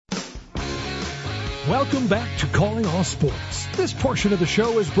Welcome back to Calling All Sports. This portion of the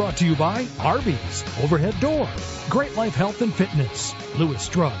show is brought to you by Arby's, Overhead Door, Great Life Health and Fitness, Lewis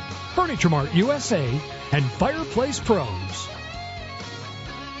Drug, Furniture Mart USA, and Fireplace Pros.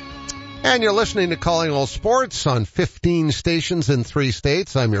 And you're listening to Calling All Sports on 15 stations in 3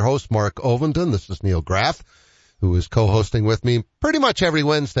 states. I'm your host, Mark Ovenden. This is Neil Graff, who is co-hosting with me pretty much every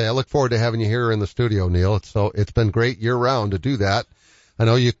Wednesday. I look forward to having you here in the studio, Neil. It's been great year-round to do that. I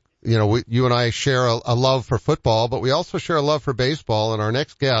know you and I share a love for football, but we also share a love for baseball. And our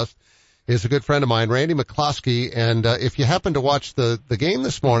next guest is a good friend of mine, Randy McCloskey. And if you happen to watch the game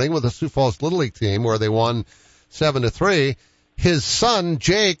this morning with the Sioux Falls Little League team where they won 7-3, his son,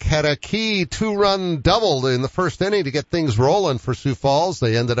 Jake, had a key 2-run double in the first inning to get things rolling for Sioux Falls.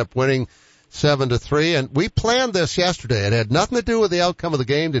 They ended up winning 7-3. And we planned this yesterday. It had nothing to do with the outcome of the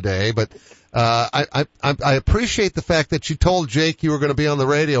game today, but I appreciate the fact that you told Jake you were going to be on the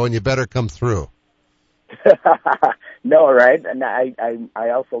radio and you better come through. No, right? And I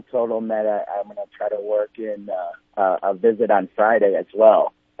also told him that I'm going to try to work in a visit on Friday as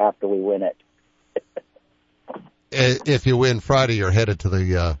well after we win it. If you win Friday, you're headed to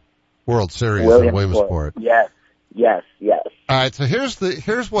the World Series in Williamsport. Yes. All right, so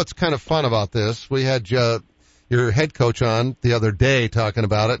here's what's kind of fun about this. We had your head coach on the other day talking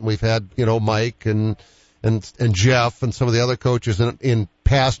about it, and we've had Mike and Jeff and some of the other coaches in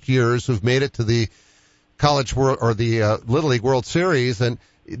past years who've made it to the College World or the Little League World Series, and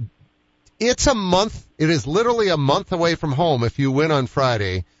it's a month. It is literally a month away from home if you win on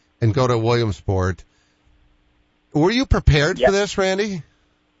Friday and go to Williamsport. Were you prepared for this, Randy?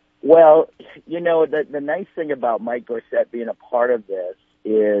 Well, the nice thing about Mike Gorsett being a part of this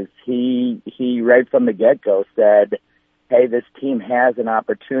is he right from the get-go said, hey, this team has an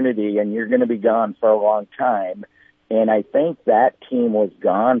opportunity and you're going to be gone for a long time. And I think that team was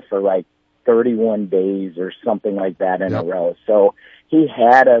gone for like 31 days or something like that in a row. So he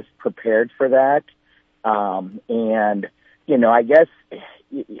had us prepared for that. And, I guess,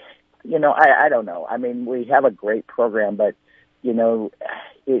 I don't know. I mean, we have a great program, but,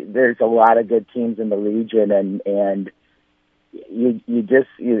 there's a lot of good teams in the region and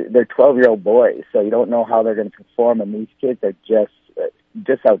they're 12-year-old boys, so you don't know how they're going to perform, and these kids are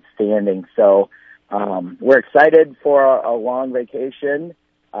just outstanding. So we're excited for a long vacation.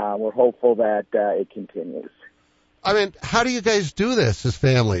 We're hopeful that it continues. I mean, how do you guys do this as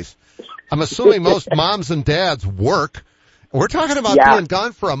families? I'm assuming most moms and dads work. We're talking about being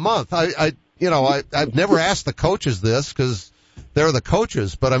gone for a month. I've never asked the coaches this because they're the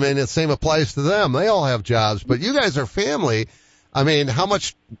coaches, but I mean, the same applies to them. They all have jobs, but you guys are family. I mean, how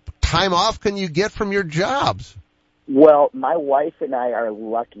much time off can you get from your jobs? Well, my wife and I are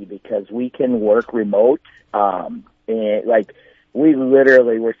lucky because we can work remote. And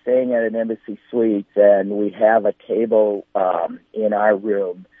we're staying at an Embassy Suites and we have a table, in our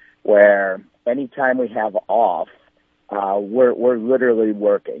room where anytime we have off, we're literally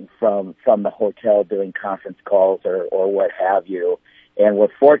working from the hotel doing conference calls or what have you. And we're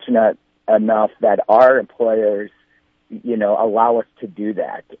fortunate enough that our employers, allow us to do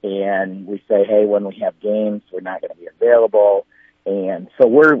that. And we say, hey, when we have games, we're not going to be available. And so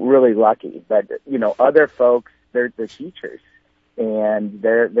we're really lucky. But, other folks, they're teachers and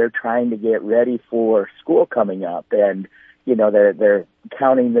they're trying to get ready for school coming up. And, they're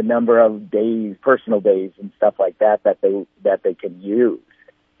counting the number of days, personal days and stuff like that they can use.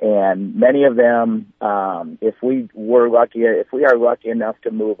 And many of them, if we are lucky enough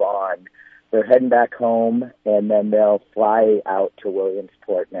to move on, they're heading back home and then they'll fly out to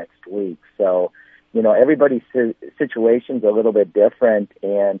Williamsport next week. So, everybody's situation's a little bit different.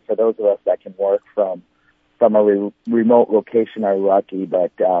 And for those of us that can work from a remote location are lucky,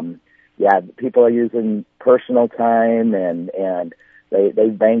 but, people are using personal time and they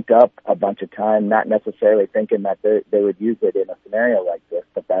banked up a bunch of time, not necessarily thinking that they would use it in a scenario like this,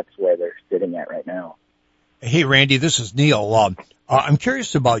 but that's where they're sitting at right now. Hey, Randy, this is Neil. I'm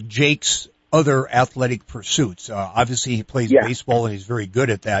curious about Jake's other athletic pursuits. Obviously he plays baseball and he's very good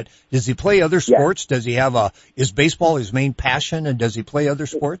at that. Does he play other sports? Does he have is baseball his main passion, and does he play other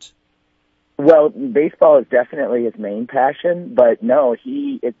sports? Well, baseball is definitely his main passion, but no,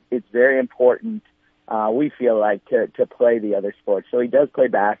 it's very important, we feel like, to play the other sports. So he does play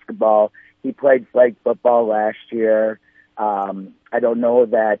basketball. He played flag football last year. I don't know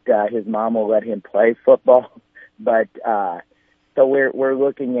that his mom will let him play football, but so we're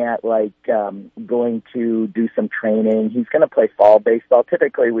looking at going to do some training. He's going to play fall baseball.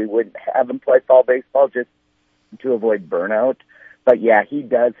 Typically, we wouldn't have him play fall baseball just to avoid burnout. But, he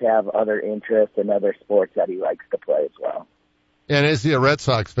does have other interests and other sports that he likes to play as well. And is he a Red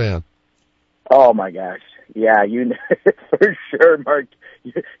Sox fan? Oh my gosh. Yeah, for sure, Mark.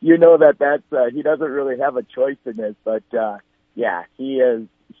 You know that's he doesn't really have a choice in this, but yeah, he is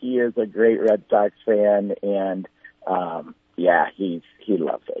a great Red Sox fan, and yeah, he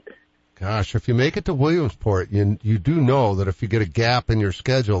loves it. Gosh, if you make it to Williamsport, you do know that if you get a gap in your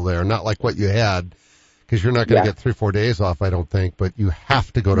schedule there, not like what you had, because you're not going to get 3-4 days off, I don't think, but you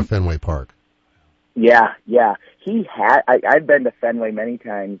have to go to Fenway Park. Yeah. I've been to Fenway many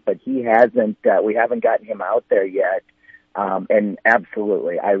times, but he hasn't. We haven't gotten him out there yet. And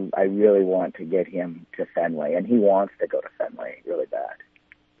absolutely, I really want to get him to Fenway, and he wants to go to Fenway really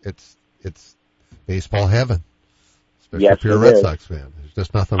bad. It's baseball heaven, especially yes, if you're a Red Sox fan. There's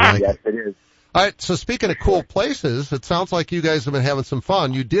just nothing like yes, it. Yes, it is. All right, so speaking of cool places, it sounds like you guys have been having some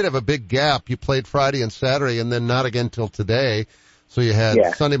fun. You did have a big gap. You played Friday and Saturday, and then not again till today. So you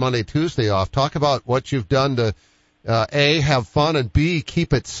had Sunday, Monday, Tuesday off. Talk about what you've done to, A, have fun, and B,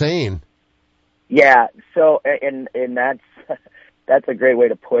 keep it sane. Yeah, so, and that's a great way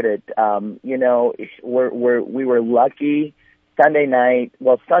to put it. You know, we were lucky Sunday night.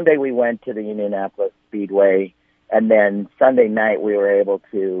 Well, Sunday we went to the Indianapolis Speedway, and then Sunday night we were able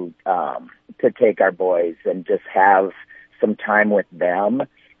to take our boys and just have some time with them.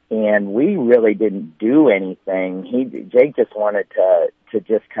 And we really didn't do anything. Jake just wanted to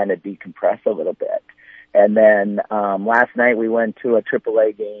just kind of decompress a little bit. And then last night we went to a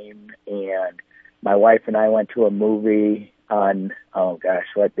AAA game, and my wife and I went to a movie on,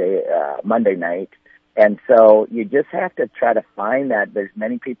 what day? Monday night. And so you just have to try to find that. There's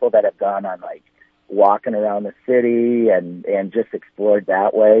many people that have gone on like walking around the city and just explored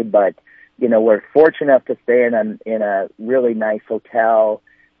that way. But, you know, we're fortunate enough to stay in a really nice hotel.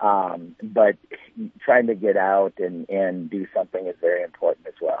 But trying to get out and do something is very important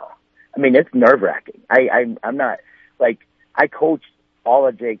as well. I mean, it's nerve-wracking. I'm not, like, I coach all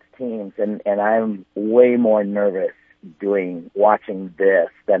of Jake's teams, and I'm way more nervous watching this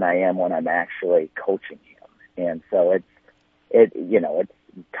than I am when I'm actually coaching him. And so it's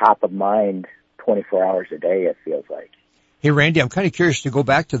top of mind 24 hours a day, it feels like. Hey, Randy, I'm kind of curious to go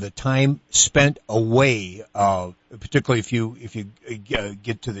back to the time spent away, particularly if you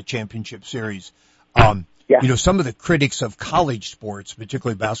get to the championship series. You know, some of the critics of college sports,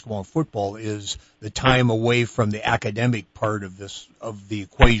 particularly basketball and football, is the time away from the academic part of the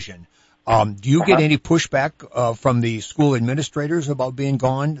equation. Do you get any pushback from the school administrators about being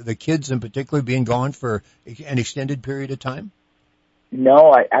gone, the kids in particular being gone for an extended period of time?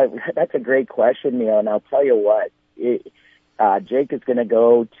 No, that's a great question, Neil, and I'll tell you what. Jake is going to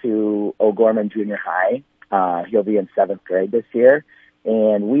go to O'Gorman Junior High. He'll be in 7th grade this year.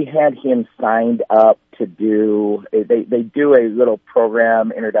 And we had him signed up to they do a little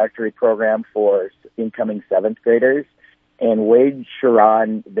program, introductory program for incoming 7th graders. And Wade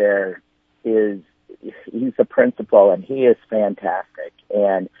Sharon he's the principal, and he is fantastic.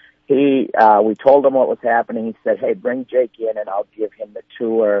 And we told him what was happening. He said, hey, bring Jake in and I'll give him the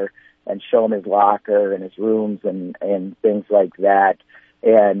tour and show him his locker and his rooms and things like that.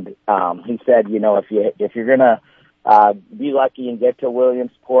 And he said, you know, if you're gonna be lucky and get to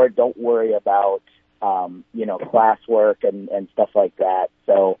Williamsport, don't worry about classwork and stuff like that.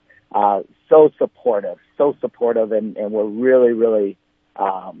 So so supportive, and we're really, really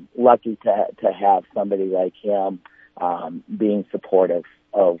lucky to have somebody like him being supportive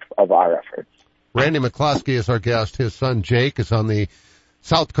of our efforts. Randy McCloskey is our guest. His son Jake is on the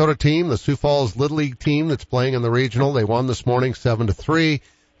South Dakota team, the Sioux Falls Little League team that's playing in the regional. They won this morning 7-3.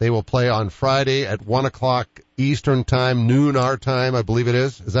 They will play on Friday at 1:00 Eastern time, noon our time, I believe it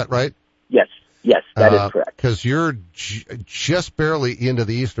is. Is that right? Yes, that is correct. Because you're just barely into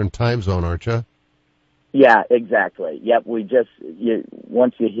the Eastern time zone, aren't you? Yeah, exactly. Yep,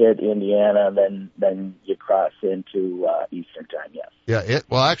 once you hit Indiana, then you cross into Eastern time. Yes. Yeah.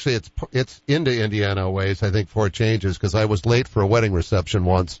 Actually, it's into Indiana a ways, I think, before it changes. Because I was late for a wedding reception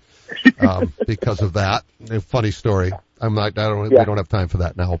once because of that. Funny story. We don't have time for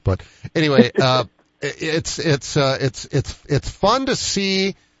that now. But anyway, it's fun to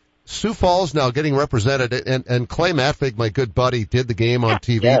see Sioux Falls now getting represented, and Clay Matvig, my good buddy, did the game on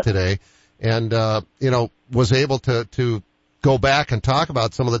TV today. And, was able to go back and talk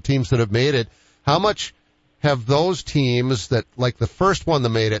about some of the teams that have made it. How much have those teams that, like the first one that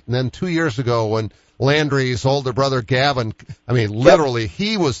made it, and then 2 years ago when Landry's older brother Gavin, literally,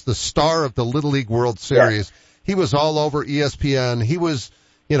 he was the star of the Little League World Series. Yep. He was all over ESPN. He was,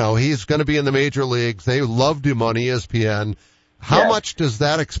 he's going to be in the major leagues. They loved him on ESPN. How much does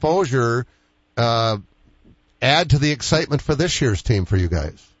that exposure, add to the excitement for this year's team for you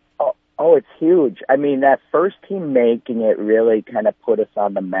guys? Oh, it's huge. I mean, that first team making it really kind of put us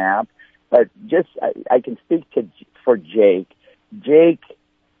on the map. but just I can speak for Jake. Jake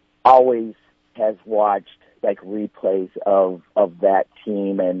always has watched like replays of that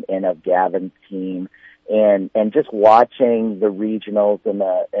team and of Gavin's team, and just watching the regionals and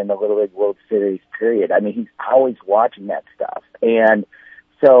the Little League World Series period. I mean, he's always watching that stuff. And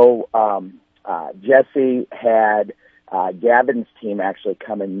so Jesse had Gavin's team actually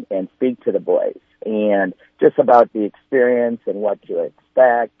come and speak to the boys, and just about the experience and what to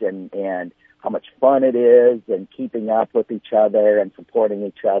expect and how much fun it is and keeping up with each other and supporting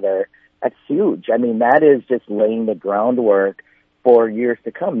each other. That's huge. I mean, that is just laying the groundwork for years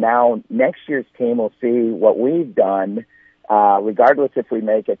to come. Now, next year's team will see what we've done, regardless if we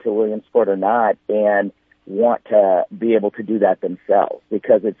make it to Williamsport or not, and want to be able to do that themselves,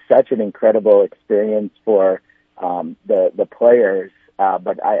 because it's such an incredible experience for the players.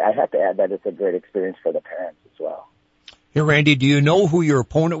 But I have to add that it's a great experience for the parents as well. Hey, Randy, do you know who your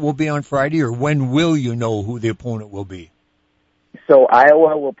opponent will be on Friday, or when will you know who the opponent will be? So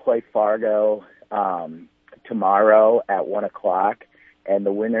Iowa will play Fargo tomorrow at 1:00, and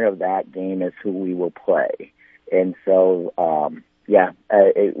the winner of that game is who we will play. And so,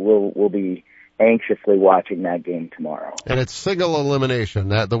 we'll be anxiously watching that game tomorrow. And it's single elimination.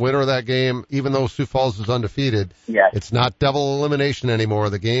 That the winner of that game, even though Sioux Falls is undefeated, yes, it's not double elimination anymore.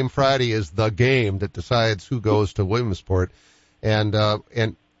 The game Friday is the game that decides who goes to Williamsport. And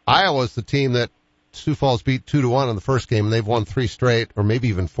Iowa's the team that Sioux Falls beat 2-1 in the first game, and they've won 3 straight, or maybe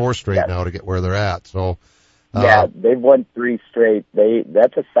even 4 straight now to get where they're at. So, they've won 3 straight.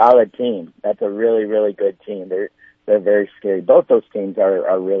 That's a solid team. That's a really, really good team. They're very scary. Both those teams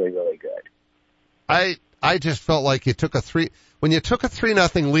are really, really good. I just felt like when you took a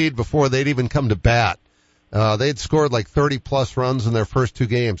 3-0 lead before they'd even come to bat, they'd scored like 30 plus runs in their first 2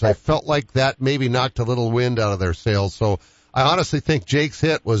 games. I felt like that maybe knocked a little wind out of their sails. So I honestly think Jake's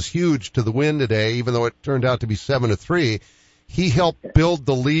hit was huge to the win today, even though it turned out to be 7-3. He helped build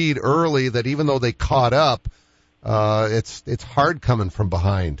the lead early, that even though they caught up, it's hard coming from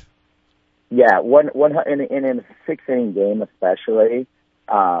behind. Yeah, in a 6-inning game especially,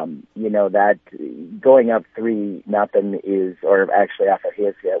 that going up 3-0 is, or actually after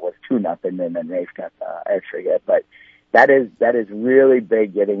his hit was 2-0, and then Rafe got the extra hit. But that is really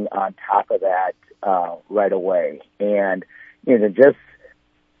big, getting on top of that right away, and just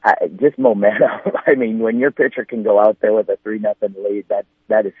momentum. I mean, when your pitcher can go out there with a 3-0 lead,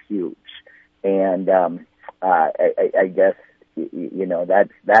 that is huge. And I guess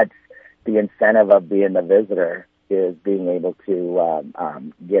that's the incentive of being the visitor, is being able to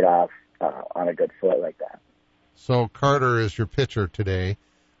get off on a good foot like that. So Carter is your pitcher today, at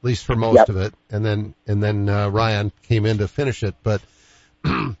least for most of it, and then Ryan came in to finish it. But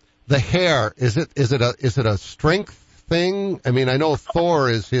the hair, is it a strength thing? I mean, I know Thor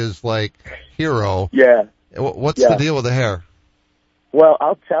is his like hero. Yeah. What's the deal with the hair? Well,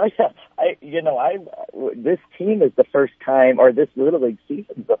 I'll tell you, this team is the first time, or this Little League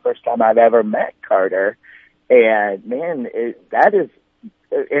season is the first time I've ever met Carter. And man,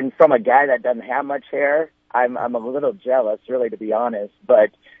 and from a guy that doesn't have much hair, I'm a little jealous, really, to be honest.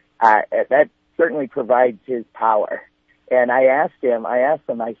 But that certainly provides his power. And I asked him, I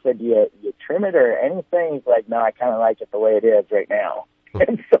said, do you trim it or anything? He's like, no, I kind of like it the way it is right now.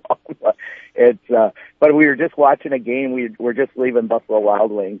 And so but we were just watching a game. We're just leaving Buffalo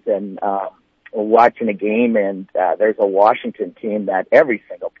Wild Wings and watching a game, and there's a Washington team that every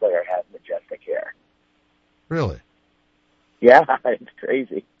single player has majestic hair. Really? Yeah, it's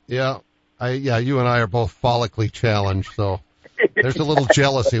crazy. Yeah. You and I are both follically challenged, so there's a little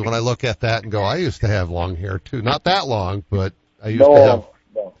jealousy when I look at that and go, I used to have long hair too. Not that long, but I used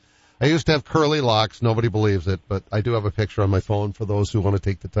to have curly locks. Nobody believes it, but I do have a picture on my phone for those who want to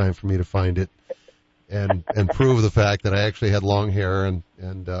take the time for me to find it and prove the fact that I actually had long hair. And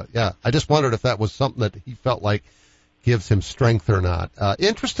I just wondered if that was something that he felt like gives him strength or not.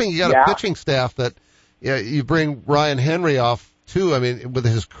 Interesting. You got a pitching staff that, you bring Ryan Henry off too. I mean, with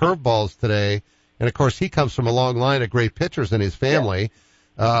his curveballs today, and of course he comes from a long line of great pitchers in his family.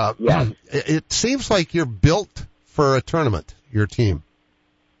 It seems like you're built for a tournament, your team.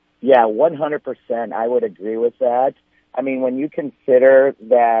 Yeah, 100%. I would agree with that. I mean, when you consider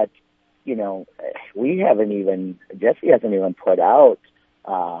that, Jesse hasn't even put out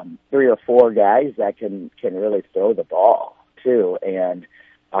 3 or 4 guys that can really throw the ball too. And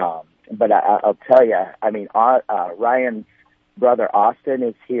but I'll tell you, I mean, Ryan's brother Austin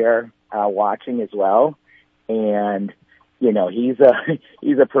is here watching as well, and he's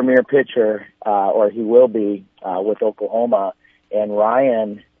a premier pitcher, or he will be with Oklahoma. And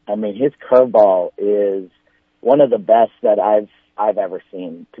Ryan, I mean, his curveball is one of the best that I've I've ever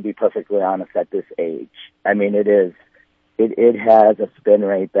seen, to be perfectly honest, at this age. I mean, it has a spin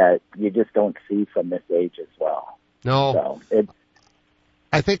rate that you just don't see from this age as well. No. So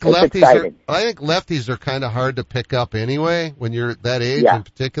I think exciting. lefties are kind of hard to pick up anyway when you're that age in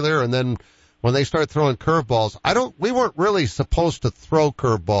particular, and then when they start throwing curveballs, we weren't really supposed to throw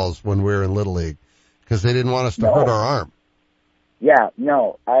curveballs when we were in Little League because they didn't want us to hurt our arm. Yeah,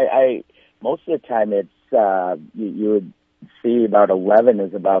 no, I most of the time it's, you would see about 11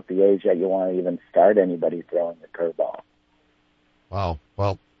 is about the age that you want to even start anybody throwing the curveball. Wow.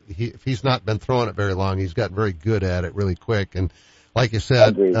 Well, if he's not been throwing it very long, he's gotten very good at it really quick. And like you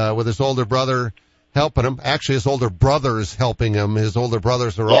said, with his older brother helping him, actually his older brother's helping him. His older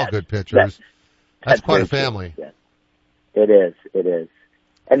brothers are all good pitchers. That's quite a family. Yes. It is.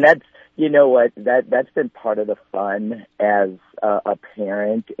 And that's, you know what, that's been part of the fun as a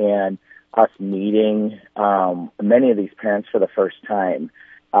parent and us meeting many of these parents for the first time.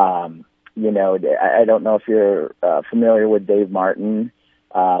 You know, I don't know if you're familiar with Dave Martin,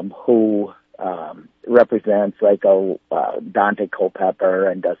 who represents like a Dante Culpepper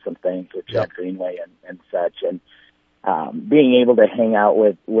and does some things with Jack Greenway and such. And being able to hang out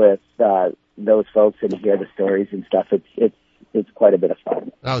with those folks and hear the stories and stuff, it's quite a bit of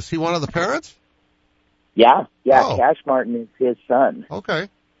fun. Now, is he one of the parents? Yeah. Oh. Cash Martin is his son. Okay.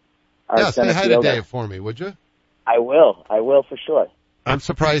 Say hi to Dave for me, would you? I will for sure. I'm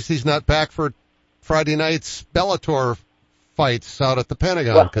surprised he's not back for Friday night's Bellator fights out at the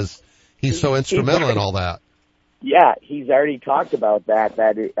Pentagon because he's so instrumental in all that. Yeah, he's already talked about that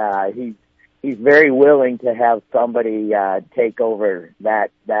he's very willing to have somebody take over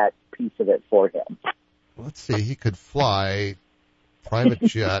that piece of it for him. Let's see, he could fly private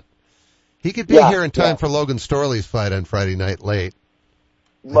jet. He could be here in time for Logan Storley's fight on Friday night late.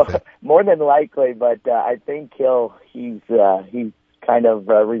 More than likely, but I think he's kind of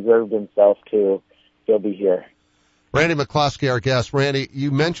reserved himself to he'll be here. Randy McCloskey, our guest. Randy,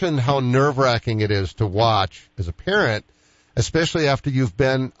 you mentioned how nerve-wracking it is to watch as a parent, especially after you've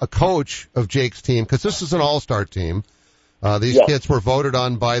been a coach of Jake's team, because this is an all-star team. These kids were voted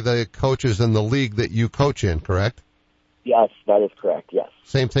on by the coaches in the league that you coach in, correct? Yes, that is correct, yes.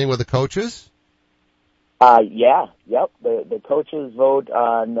 Same thing with the coaches? The coaches vote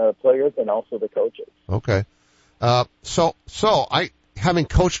on the players and also the coaches. Okay. So having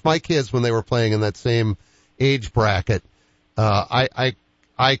coached my kids when they were playing in that same age bracket, I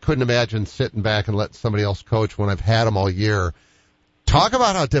couldn't imagine sitting back and letting somebody else coach when I've had them all year. Talk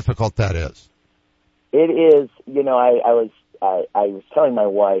about how difficult that is. It is, I was telling my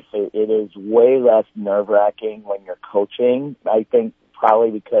wife, it is way less nerve-wracking when you're coaching. I think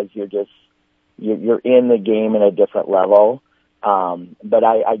probably because you're in the game at a different level. But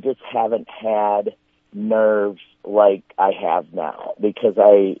I just haven't had nerves like I have now because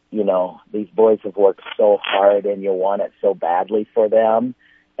these boys have worked so hard and you want it so badly for them.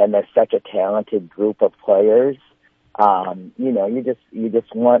 And they're such a talented group of players. You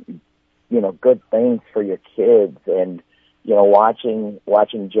just want, good things for your kids and,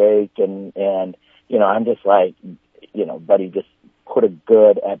 watching Jake and, I'm just like, buddy, just put a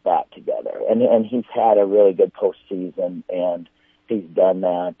good at bat together. And he's had a really good postseason and he's done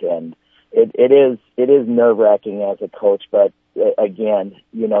that. And it is nerve-wracking as a coach, but again,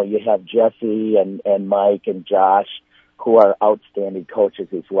 you have Jesse and Mike and Josh who are outstanding coaches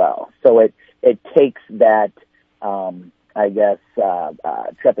as well. So it takes that,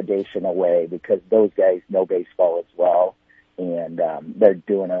 trepidation away because those guys know baseball as well. And they're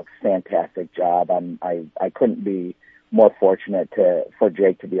doing a fantastic job. I couldn't be more fortunate for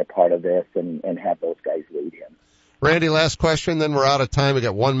Jake to be a part of this and have those guys lead him. Randy, last question, then we're out of time. We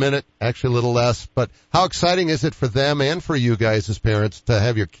got 1 minute, actually a little less. But how exciting is it for them and for you guys as parents to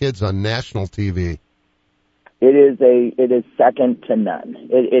have your kids on national TV? It is second to none.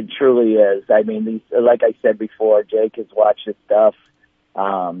 It truly is. I mean, like I said before, Jake has watched this stuff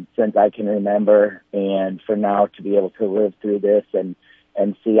since I can remember, and for now to be able to live through this and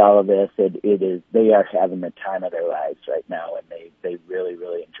see all of this, they are having the time of their lives right now, and they really,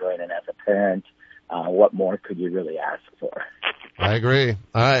 really enjoy it. And as a parent, what more could you really ask for? I agree.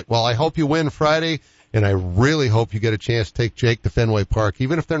 All right. Well, I hope you win Friday, and I really hope you get a chance to take Jake to Fenway Park.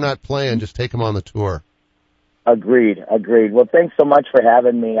 Even if they're not playing, just take them on the tour. Agreed. Well, thanks so much for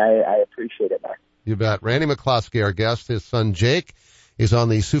having me. I appreciate it, Mark. You bet. Randy McCloskey, our guest, his son Jake is on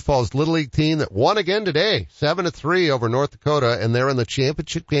the Sioux Falls Little League team that won again today, 7-3 over North Dakota, and they're in the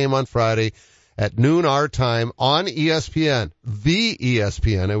championship game on Friday at noon our time on ESPN, the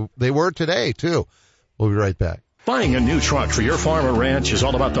ESPN. They were today, too. We'll be right back. Buying a new truck for your farm or ranch is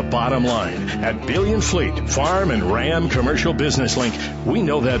all about the bottom line. At Billion Fleet, Farm and Ram Commercial Business Link, we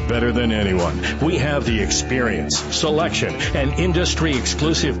know that better than anyone. We have the experience, selection, and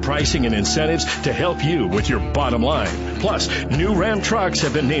industry-exclusive pricing and incentives to help you with your bottom line. Plus, new Ram trucks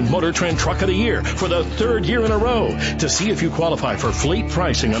have been named Motor Trend Truck of the Year for the third year in a row. To see if you qualify for fleet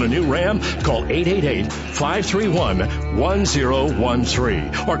pricing on a new Ram, call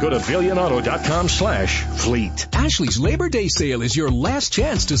 888-531-1013 or go to billionauto.com/fleet. Ashley's Labor Day sale is your last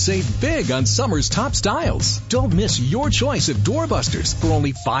chance to save big on summer's top styles. Don't miss your choice of doorbusters for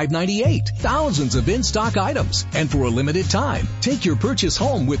only $5.98. Thousands of in-stock items. And for a limited time, take your purchase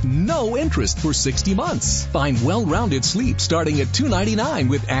home with no interest for 60 months. Find well-rounded sleep starting at $2.99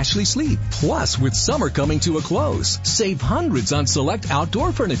 with Ashley Sleep. Plus, with summer coming to a close, save hundreds on select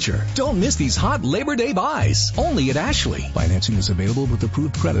outdoor furniture. Don't miss these hot Labor Day buys. Only at Ashley. Financing is available with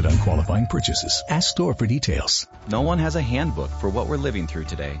approved credit on qualifying purchases. Ask store for details. No one has a handbook for what we're living through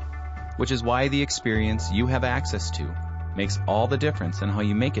today, which is why the experience you have access to makes all the difference in how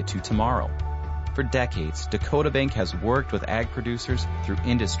you make it to tomorrow. For decades, Dakota Bank has worked with ag producers through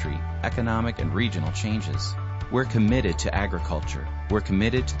industry, economic, and regional changes. We're committed to agriculture. We're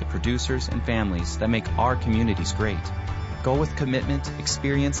committed to the producers and families that make our communities great. Go with commitment,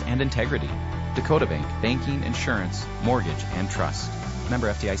 experience, and integrity. Dakota Bank, banking, insurance, mortgage, and trust. Member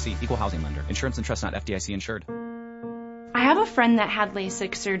FDIC, equal housing lender. Insurance and trust not FDIC insured. I have a friend that had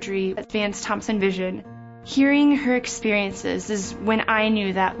LASIK surgery at Vance Thompson Vision. Hearing her experiences is when I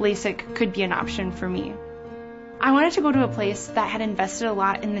knew that LASIK could be an option for me. I wanted to go to a place that had invested a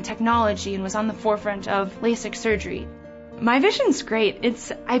lot in the technology and was on the forefront of LASIK surgery. My vision's great.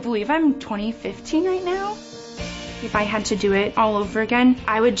 I believe I'm 20/15 right now. If I had to do it all over again,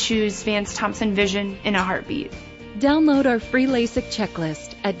 I would choose Vance Thompson Vision in a heartbeat. Download our free LASIK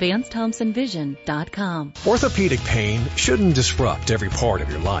checklist at VanceThompsonVision.com. Orthopedic pain shouldn't disrupt every part of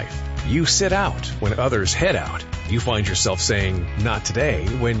your life. You sit out when others head out. You find yourself saying, not today,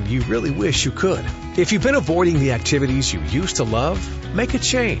 when you really wish you could. If you've been avoiding the activities you used to love, make a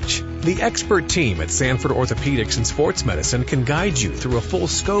change. The expert team at Sanford Orthopedics and Sports Medicine can guide you through a full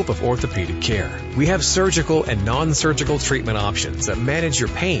scope of orthopedic care. We have surgical and non-surgical treatment options that manage your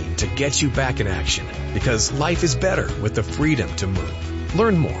pain to get you back in action. Because life is better with the freedom to move.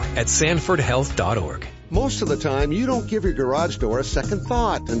 Learn more at sanfordhealth.org. Most of the time, you don't give your garage door a second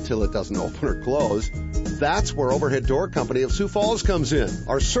thought until it doesn't open or close. That's where Overhead Door Company of Sioux Falls comes in.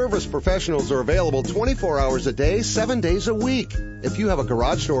 Our service professionals are available 24 hours a day, 7 days a week. If you have a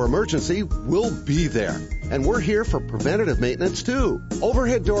garage door emergency, we'll be there. And we're here for preventative maintenance, too.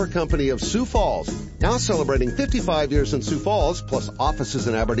 Overhead Door Company of Sioux Falls, now celebrating 55 years in Sioux Falls, plus offices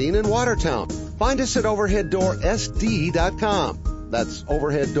in Aberdeen and Watertown. Find us at overheaddoorsd.com. That's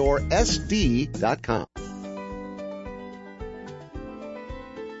overheaddoorsd.com.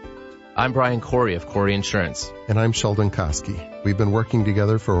 I'm Brian Corey of Corey Insurance. And I'm Sheldon Koski. We've been working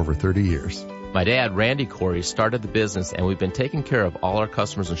together for over 30 years. My dad, Randy Corey, started the business, and we've been taking care of all our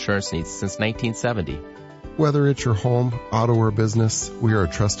customers' insurance needs since 1970. Whether it's your home, auto, or business, we are a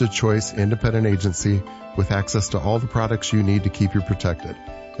trusted choice independent agency with access to all the products you need to keep you protected.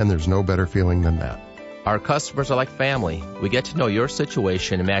 And there's no better feeling than that. Our customers are like family. We get to know your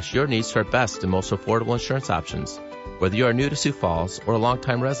situation and match your needs to our best and most affordable insurance options. Whether you are new to Sioux Falls or a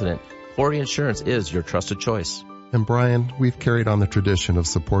longtime resident, Corey Insurance is your trusted choice. And Brian, we've carried on the tradition of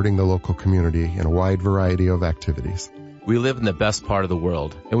supporting the local community in a wide variety of activities. We live in the best part of the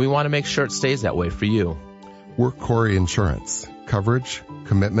world, and we want to make sure it stays that way for you. We're Corey Insurance. Coverage,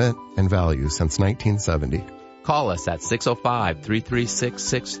 commitment, and value since 1970. Call us at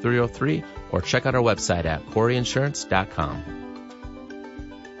 605-336-6303 or check out our website at coreyinsurance.com.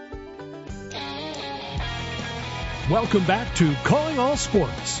 Welcome back to Calling All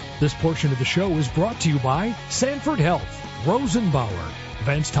Sports. This portion of the show is brought to you by Sanford Health, Rosenbauer,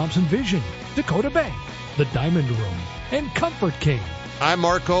 Vance Thompson Vision, Dakota Bank, The Diamond Room, and Comfort King. I'm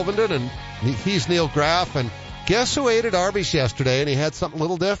Mark Ovenden, and he's Neil Graff, and guess who ate at Arby's yesterday, and he had something a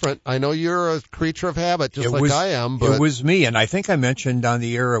little different. I know you're a creature of habit, just like I am. But it was me, and I think I mentioned on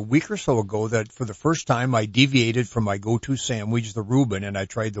the air a week or so ago that for the first time I deviated from my go-to sandwich, the Reuben, and I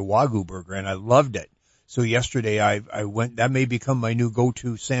tried the Wagyu burger, and I loved it. So yesterday I went, that may become my new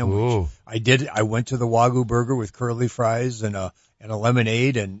go-to sandwich. Ooh. I went to the Wagyu burger with curly fries and a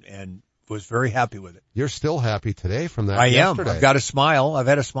lemonade and was very happy with it. You're still happy today from that yesterday. I've got a smile. I've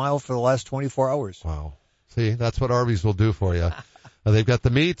had a smile for the last 24 hours. Wow. See, that's what Arby's will do for you. They've got the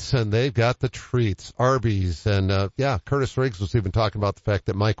meats and they've got the treats. Arby's. And, Curtis Riggs was even talking about the fact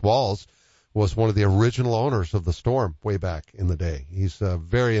that Mike Walls was one of the original owners of the Storm way back in the day. He's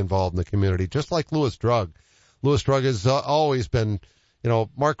very involved in the community, just like Louis Drug. Lewis Drug has always been,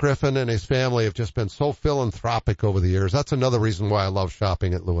 Mark Griffin and his family have just been so philanthropic over the years. That's another reason why I love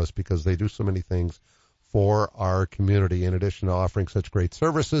shopping at Lewis, because they do so many things for our community in addition to offering such great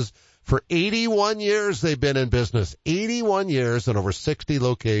services. For 81 years they've been in business, 81 years and over 60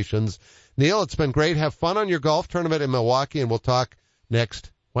 locations. Neil, it's been great. Have fun on your golf tournament in Milwaukee, and we'll talk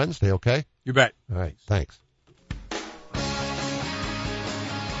next Wednesday, okay? You bet. All right, thanks.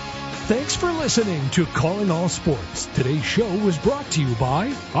 Thanks for listening to Calling All Sports. Today's show was brought to you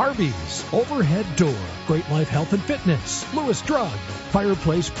by Arby's, Overhead Door, Great Life Health and Fitness, Lewis Drug,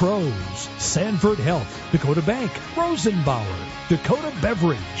 Fireplace Pros, Sanford Health, Dakota Bank, Rosenbauer, Dakota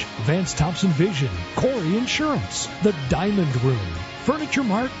Beverage, Vance Thompson Vision, Corey Insurance, The Diamond Room, Furniture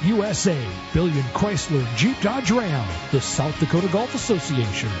Mart USA, Billion Chrysler Jeep Dodge Ram, the South Dakota Golf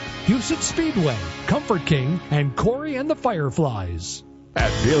Association, Houston Speedway, Comfort King, and Corey and the Fireflies. At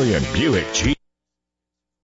Billion Buick Jeep.